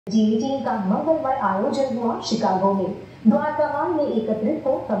जी का मंगलमय आयोजन हुआ शिकागो में। द्वारकामाई में एकत्रित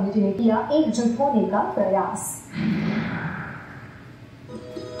हो कमेटी ने किया एकजुट होने का प्रयास।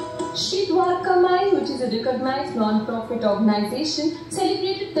 Shri Dwarkamai, which is a recognized non-profit organization,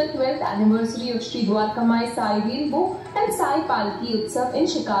 celebrated the 12th anniversary of Shri Dwarkamai Sai Rainbow and Sai Palki Utsav in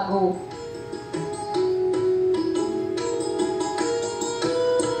Chicago.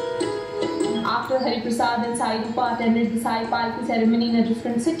 After Hari Prasad and Sai Rupa attended the Sai Palki ceremony in a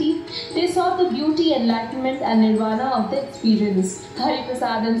different city, they saw the beauty, enlightenment and nirvana of the experience. Hari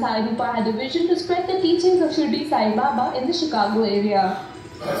Prasad and Sai Rupa had a vision to spread the teachings of Shirdi Sai Baba in the Chicago area.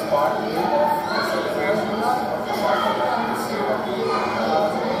 As part of the celebration of the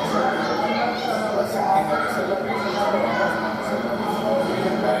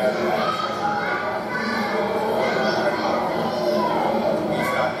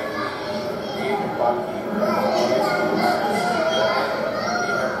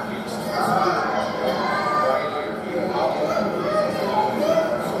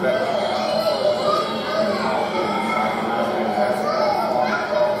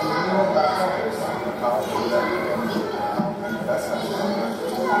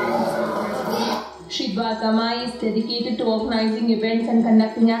Shri Dwarkamai is dedicated to organizing events and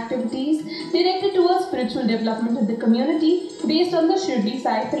conducting activities directed towards spiritual development of the community based on the Shirdi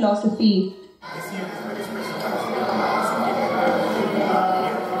Sai philosophy. This year is very special which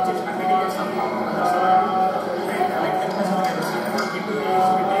is 100 years of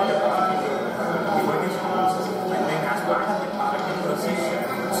and then as part of the Palki procession,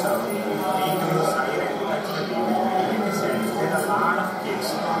 so we do silent cultural there are a lot of kids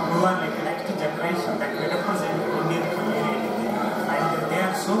who are like next generation that represent Indian community and they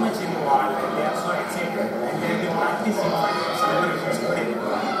are so much involved and they are so excited and they have been practicing celebrations today.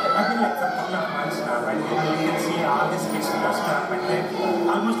 I've been like for a couple of months now and you can see all these kids dressed up and then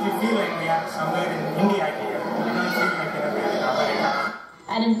almost we feel like we are somewhere in India here. We don't feel like we are in America.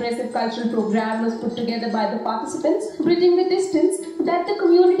 An impressive cultural program was put together by the participants, bridging the distance that the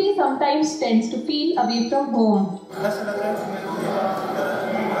community sometimes tends to feel away from home.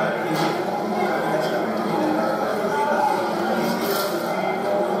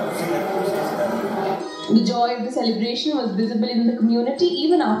 The joy of the celebration was visible in the community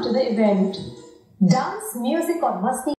even after the event. Dance, music और मस्ती